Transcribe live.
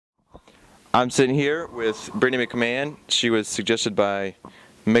I'm sitting here with Britany McMahon. She was suggested by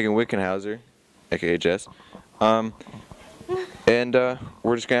Megan Wickenhauser, aka Jess. And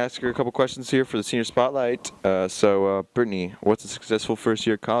we're just going to ask her a couple questions here for the senior spotlight. Britany, what's a successful first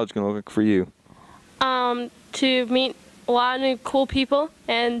year of college going to look like for you? To meet a lot of new cool people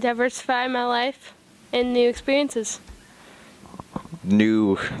and diversify my life and new experiences.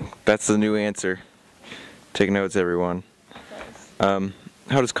 That's the new answer. Take notes, everyone.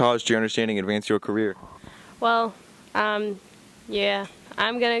 How does college, to your understanding, advance your career? Well, yeah,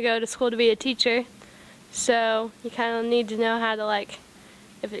 I'm going to go to school to be a teacher, so you kind of need to know how to, like,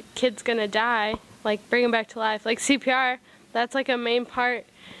 if a kid's going to die, like, bring them back to life. Like CPR, that's like a main part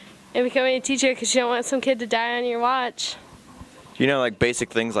in becoming a teacher because you don't want some kid to die on your watch. You know, like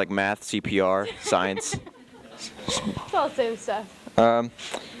basic things like math, CPR, science? It's all the same stuff. What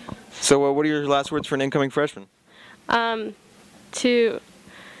are your last words for an incoming freshman? To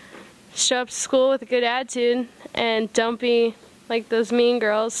show up to school with a good attitude and don't be like those mean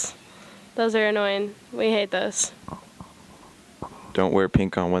girls. Those are annoying. We hate those. Don't wear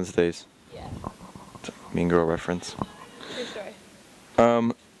pink on Wednesdays. Yeah. Mean girl reference. True story.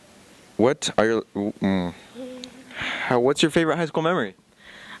 What's your favorite high school memory?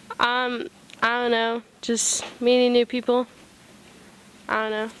 I don't know. Just meeting new people. I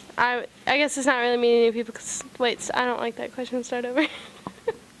don't know. I guess it's not really meeting new people because, wait, I don't like that question. Start over.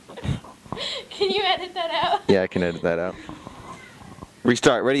 Can you edit that out? Yeah, I can edit that out.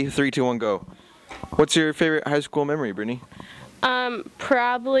 Restart. Ready? 3, 2, 1, go. What's your favorite high school memory, Britany?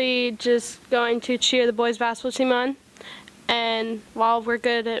 Probably just going to cheer the boys basketball team on. And while we're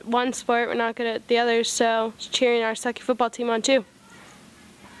good at one sport, we're not good at the others, so cheering our sucky football team on too.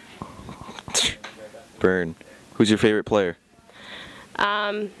 Burn. Who's your favorite player?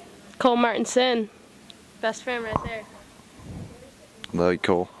 Cole Martinson. Best friend right there. Love you,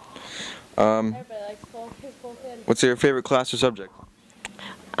 Cole. Everybody likes Cole. He's a cool kid. What's your favorite class or subject?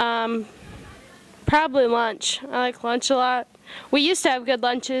 Probably lunch. I like lunch a lot. We used to have good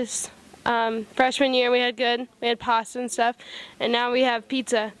lunches. Freshman year we had pasta and stuff, and now we have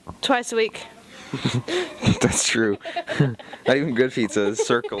pizza twice a week. That's true. Not even good pizza, it's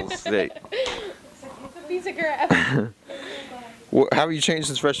circles. Hey. It's a pizza grab. How have you changed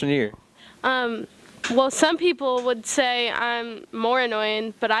since freshman year? Well, some people would say I'm more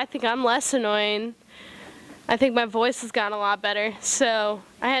annoying, but I think I'm less annoying. I think my voice has gotten a lot better, so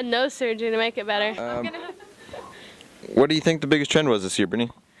I had nose surgery to make it better. What do you think the biggest trend was this year,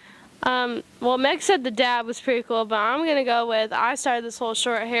 Britany? Well, Meg said the dab was pretty cool, but I'm going to go with I started this whole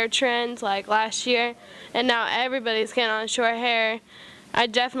short hair trend like last year, and now everybody's getting on short hair. I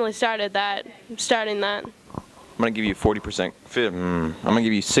definitely started that. I'm starting that. I'm going to give you 40%. I'm going to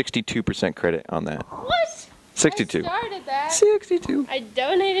give you 62% credit on that. What? 62. I started that. 62. I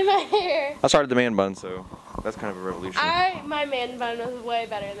donated my hair. I started the man bun, so that's kind of a revolution. My man bun was way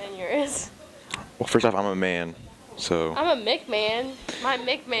better than yours. Well, first off, I'm a man, so... I'm a McMahon. My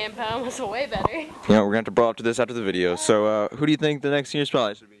McMahon bun was way better. You know, we're going to have to brawl up to this after the video. So, who do you think the next senior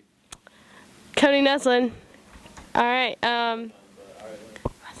spotlight should be? Cody Neslin. All right,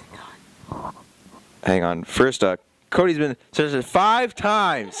 Hang on. First, Cody's been suggested 5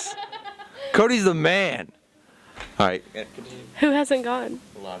 times. Cody's the man. All right. Who hasn't gone?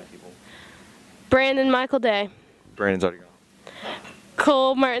 A lot of people. Brandon Michael Day. Brandon's already gone.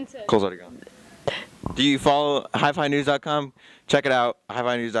 Cole Martinson. Cole's already gone. Do you follow highfinews.com? Check it out.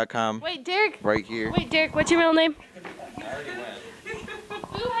 highfinews.com. Wait, Derek. Right here. Wait, Derek, what's your middle name? I already went.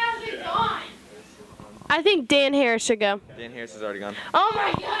 Who hasn't gone? I think Dan Harris should go. Dan Harris is already gone. Oh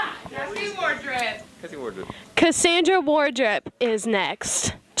my God! Cassie Wardrip. Cassie Wardrip. Cassandra Wardrip is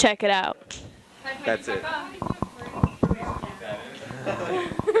next. Check it out. That's it. I'm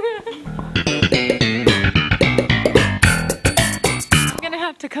gonna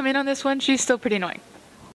have to come in on this one. She's still pretty annoying.